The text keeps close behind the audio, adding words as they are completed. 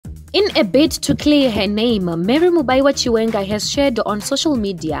In a bid to clear her name, Mary Mubaiwa Chiwenga has shared on social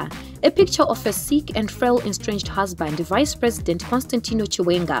media a picture of her sick and frail estranged husband, Vice President Constantino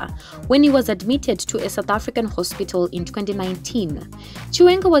Chiwenga, when he was admitted to a South African hospital in 2019.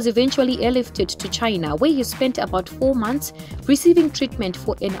 Chiwenga was eventually airlifted to China, where he spent about 4 months receiving treatment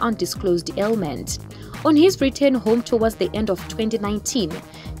for an undisclosed ailment. On his return home towards the end of 2019,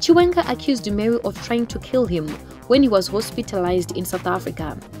 Chiwenga accused Mary of trying to kill him when he was hospitalized in South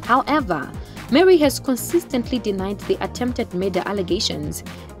Africa. However, Mary has consistently denied the attempted murder allegations,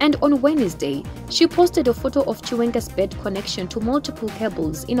 and on Wednesday, she posted a photo of Chiwenga's bed connection to multiple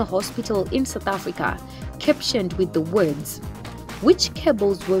cables in a hospital in South Africa, captioned with the words, "Which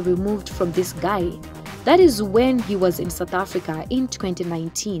cables were removed from this guy?" That is when he was in South Africa in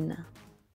 2019.